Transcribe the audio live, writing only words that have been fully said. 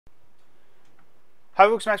Hi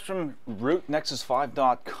folks, Max from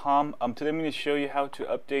RootNexus5.com. Today I'm going to show you how to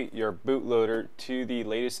update your bootloader to the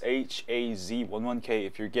latest HHZ11k.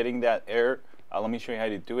 If you're getting that error, let me show you how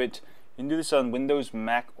to do it. You can do this on Windows,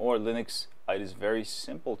 Mac, or Linux. It is very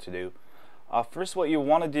simple to do. First, what you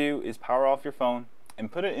want to do is power off your phone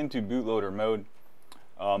and put it into bootloader mode.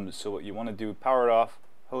 So what you want to do, power it off,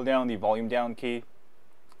 hold down the volume down key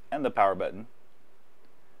and the power button.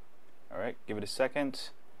 Alright, give it a second.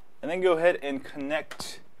 And then go ahead and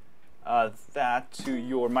connect that to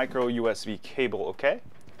your micro USB cable, okay?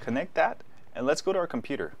 Connect that, and let's go to our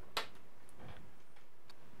computer.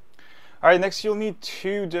 Alright, next you'll need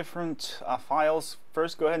two different files.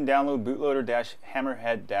 First, go ahead and download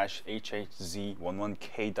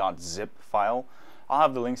bootloader-hammerhead-hhz11k.zip file. I'll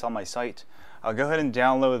have the links on my site. Go ahead and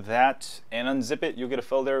download that and unzip it. You'll get a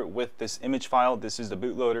folder with this image file. This is the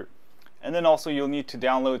bootloader. And then also you'll need to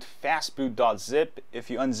download fastboot.zip.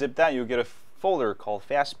 If you unzip that, you'll get a folder called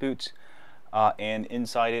fastboot, and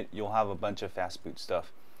inside it you'll have a bunch of fastboot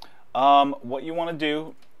stuff. What you want to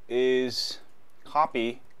do is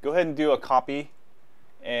copy. Go ahead and do a copy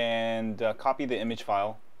and copy the image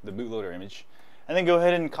file, the bootloader image, and then go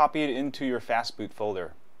ahead and copy it into your fastboot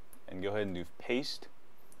folder. And go ahead and do paste.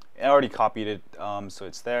 I already copied it, so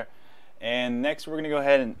it's there. And next we're going to go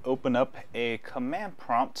ahead and open up a command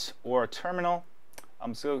prompt or a terminal.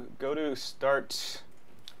 So go to start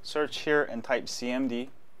search here and type CMD,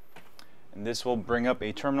 and this will bring up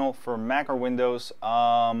a terminal for Mac or Windows.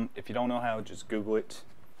 If you don't know how, just Google it.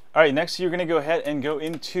 Alright, next you're going to go ahead and go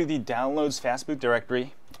into the downloads fastboot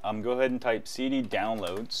directory. Go ahead and type cd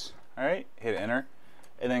downloads. Alright, hit enter,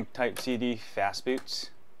 and then type cd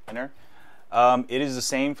fastboot, enter. It is the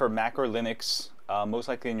same for Mac or Linux. Most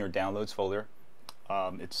likely in your downloads folder.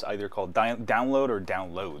 It's either called download or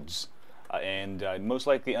downloads, and most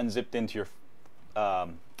likely unzipped into your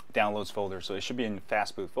downloads folder, so it should be in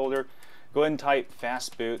fastboot folder. Go ahead and type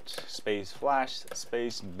fastboot space flash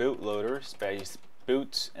space bootloader space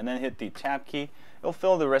boot, and then hit the tab key. It'll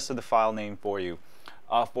fill the rest of the file name for you.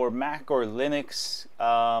 For Mac or Linux,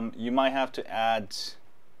 you might have to add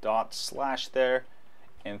 // there.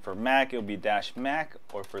 And for Mac, it'll be -Mac,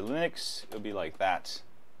 or for Linux, it'll be like that.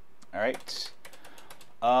 Alright.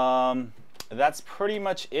 That's pretty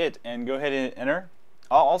much it, and go ahead and enter.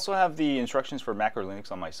 I'll also have the instructions for Mac or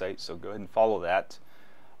Linux on my site, so go ahead and follow that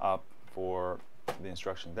for the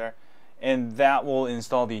instructions there. And that will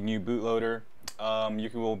install the new bootloader. You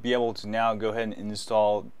will be able to now go ahead and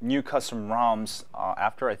install new custom ROMs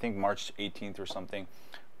after, I think, March 18th or something.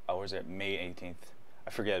 Or is it May 18th? I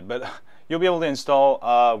forget, but you'll be able to install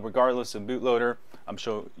regardless of bootloader. I'm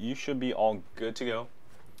sure you should be all good to go.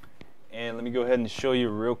 And let me go ahead and show you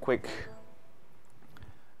real quick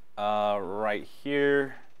right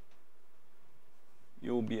here.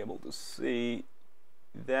 You'll be able to see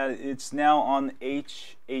that it's now on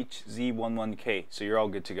HHZ11k, so you're all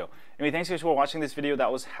good to go. Anyway, thanks guys for watching this video.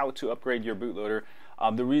 That was how to upgrade your bootloader.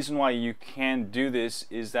 The reason why you can do this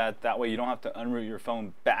is that way you don't have to unroot your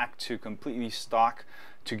phone back to completely stock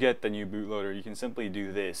to get the new bootloader. You can simply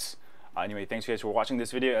do this. Anyway, thanks guys for watching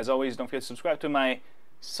this video. As always, don't forget to subscribe to my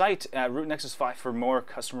site at RootNexus5 for more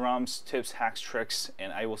custom ROMs, tips, hacks, tricks,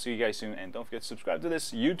 and I will see you guys soon. And don't forget to subscribe to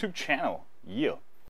this YouTube channel. Yeah.